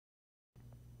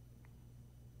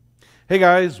Hey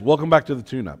guys, welcome back to the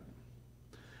Tune-Up.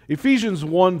 Ephesians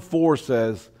 1:4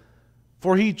 says,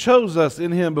 "For he chose us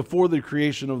in him before the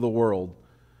creation of the world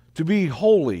to be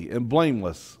holy and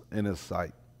blameless in his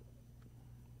sight."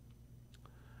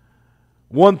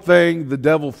 One thing the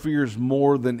devil fears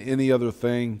more than any other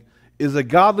thing is a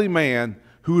godly man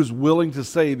who is willing to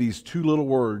say these two little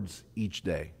words each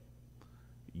day: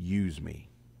 use me.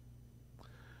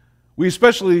 We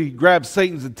especially grab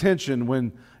Satan's attention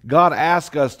when God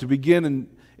asks us to begin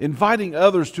inviting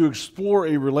others to explore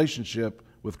a relationship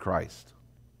with Christ.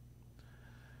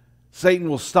 Satan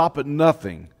will stop at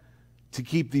nothing to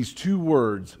keep these two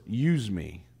words, use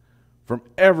me, from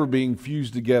ever being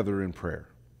fused together in prayer.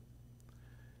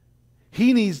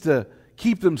 He needs to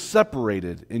keep them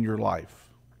separated in your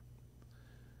life.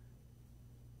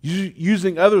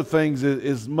 Using other things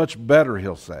is much better,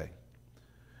 he'll say.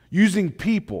 Using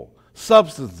people,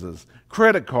 substances,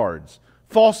 credit cards,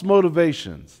 false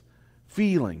motivations,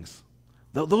 feelings,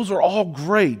 those are all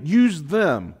great. Use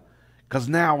them, because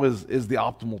now is the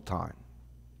optimal time.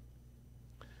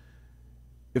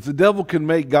 If the devil can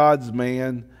make God's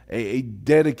man a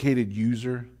dedicated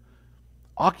user,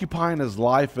 occupying his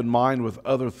life and mind with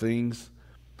other things,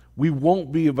 we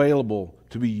won't be available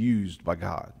to be used by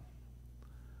God.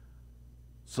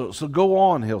 So go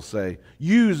on, he'll say.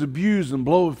 Use, abuse, and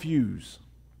blow a fuse.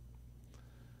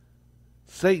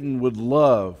 Satan would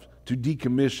love to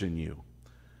decommission you,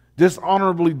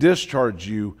 dishonorably discharge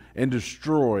you, and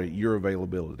destroy your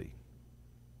availability.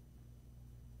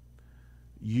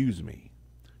 Use me.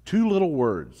 Two little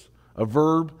words, a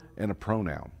verb and a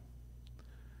pronoun.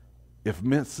 If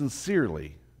meant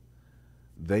sincerely,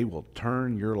 they will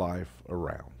turn your life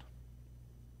around.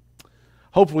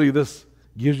 Hopefully this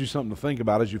gives you something to think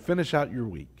about as you finish out your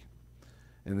week.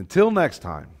 And until next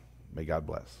time, may God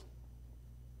bless.